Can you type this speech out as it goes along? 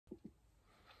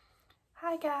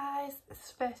Hi guys, this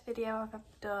is the first video I've ever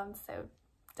done, so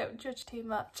don't judge too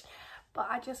much, but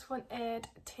I just wanted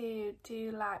to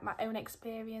do like my own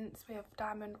experience with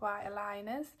diamond white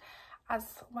aligners,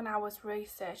 as when I was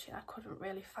researching I couldn't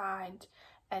really find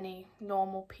any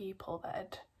normal people that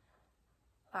had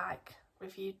like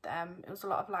reviewed them. It was a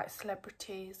lot of like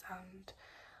celebrities and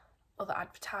other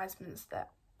advertisements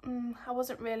that I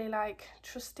wasn't really like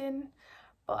trusting,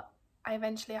 but I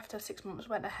eventually after 6 months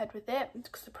went ahead with it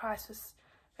because the price was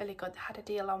really good. They had a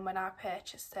deal on when I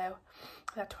purchased, so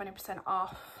they had 20%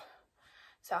 off,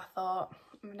 so I thought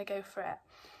I'm gonna go for it.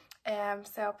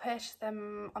 So I purchased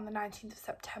them on the 19th of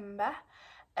September.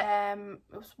 It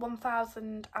was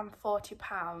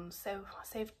 £1,040, so I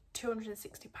saved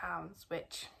 £260,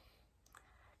 which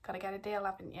gotta get a deal,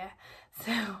 haven't you?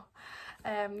 So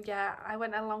yeah, I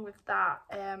went along with that,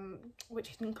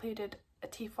 which included a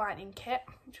teeth whitening kit,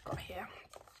 which I've got here.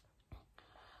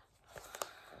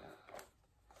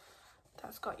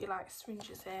 That's got your like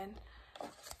syringes in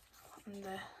and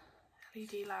the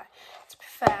LED light. To be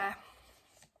fair,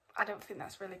 I don't think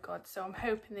that's really good, so I'm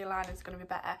hoping the aligner is going to be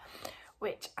better,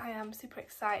 which I am super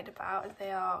excited about as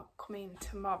they are coming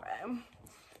tomorrow.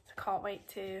 So I can't wait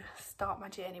to start my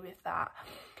journey with that.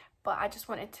 But I just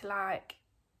wanted to like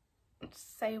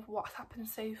say what's happened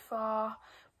so far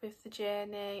with the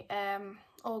journey.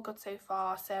 All good so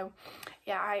far. So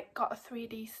yeah, I got a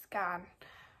 3D scan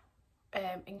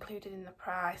included in the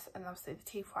price, and obviously the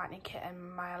teeth whitening kit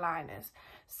and my aligners,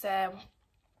 so it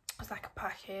was like a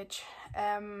package.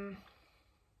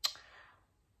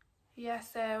 Yeah,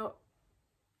 so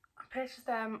I purchased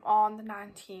them on the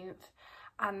 19th,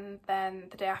 and then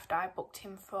the day after I booked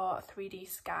in for a 3D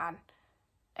scan,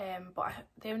 but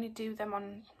they only do them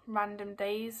on random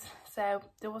days, so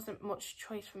there wasn't much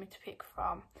choice for me to pick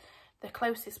from. The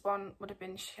closest one would have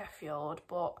been Sheffield,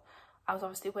 but I was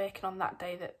obviously working on that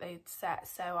day that they'd set,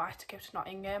 so I had to go to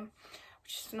Nottingham,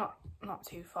 which is not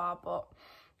too far, but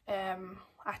I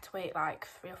had to wait like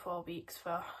 3 or 4 weeks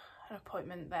for an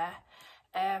appointment there,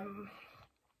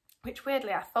 which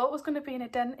weirdly I thought was going to be in a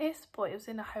dentist, but it was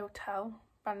in a hotel,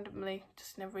 randomly,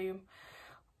 just in a room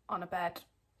on a bed,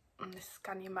 and they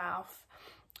scan your mouth.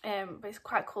 But it's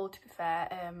quite cool, to be fair.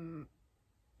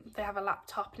 They have a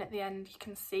laptop, and at the end you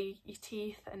can see your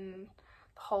teeth and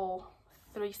the whole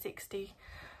 360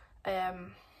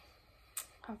 of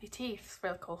your teeth. It's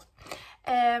really cool.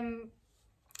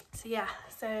 So yeah,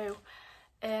 so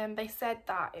they said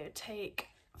that it would take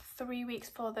 3 weeks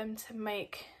for them to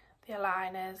make the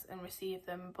aligners and receive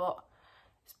them, but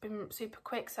it's been super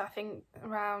quick, so I think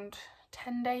around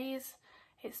 10 days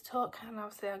it's took, and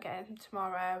obviously I'll get them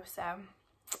tomorrow, so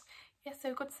yeah,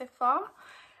 so good so far.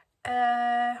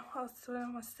 What else do I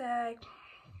want to say?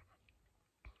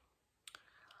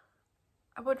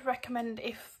 I would recommend,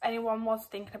 if anyone was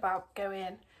thinking about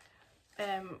going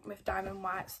with diamond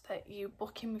whites, that you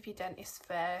book in with your dentist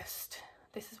first.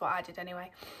 This is what I did anyway.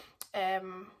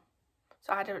 So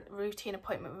I had a routine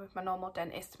appointment with my normal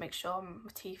dentist to make sure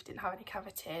my teeth didn't have any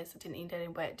cavities. I didn't need any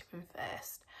work done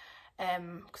first,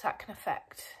 because that can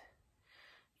affect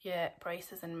your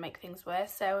braces and make things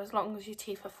worse. So as long as your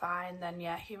teeth are fine, then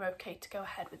yeah, you're okay to go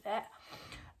ahead with it.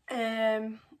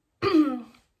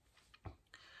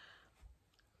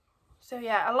 So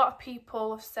yeah, a lot of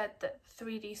people have said that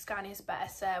 3D scan is better,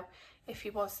 so if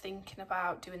you was thinking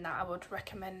about doing that, I would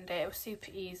recommend it. It was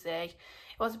super easy. It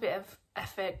was a bit of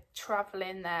effort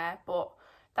travelling there, but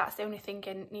that's the only thing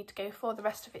you need to go for. The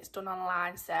rest of it's done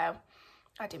online, so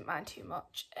I didn't mind too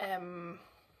much.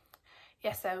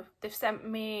 Yeah, so they've sent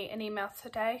me an email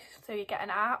today, so you get an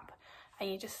app and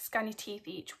you just scan your teeth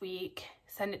each week,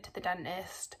 send it to the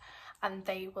dentist, and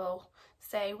they will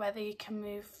say whether you can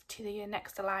move to the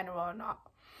next aligner or not.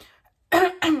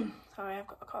 Sorry, I've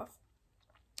got a cough.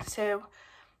 So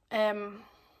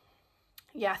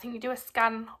yeah, I think you do a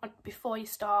scan before you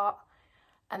start,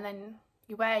 and then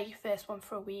you wear your first one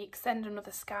for a week, send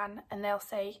another scan, and they'll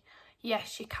say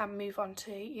yes, you can move on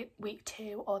to week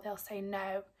 2, or they'll say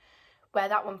no, wear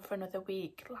that one for another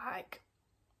week, like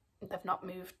they've not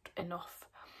moved enough.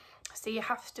 So you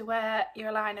have to wear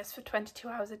your aligners for 22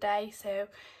 hours a day, so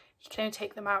you can only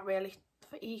take them out really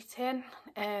for eating.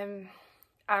 I'm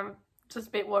just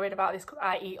a bit worried about this because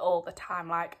I eat all the time,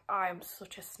 like I'm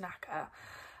such a snacker,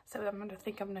 so I'm gonna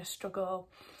struggle.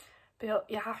 But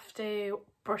you have to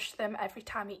brush them every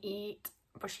time you eat,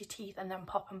 brush your teeth, and then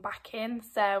pop them back in,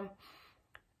 so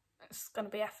it's gonna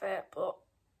be effort, but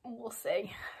we'll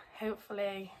see.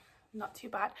 Hopefully not too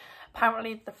bad.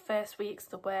 Apparently the first week's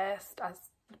the worst, as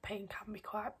the pain can be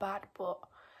quite bad, but a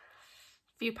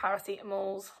few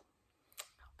paracetamols,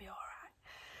 I'll be alright.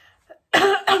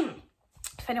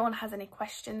 If anyone has any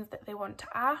questions that they want to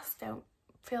ask, don't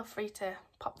feel free to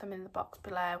pop them in the box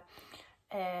below.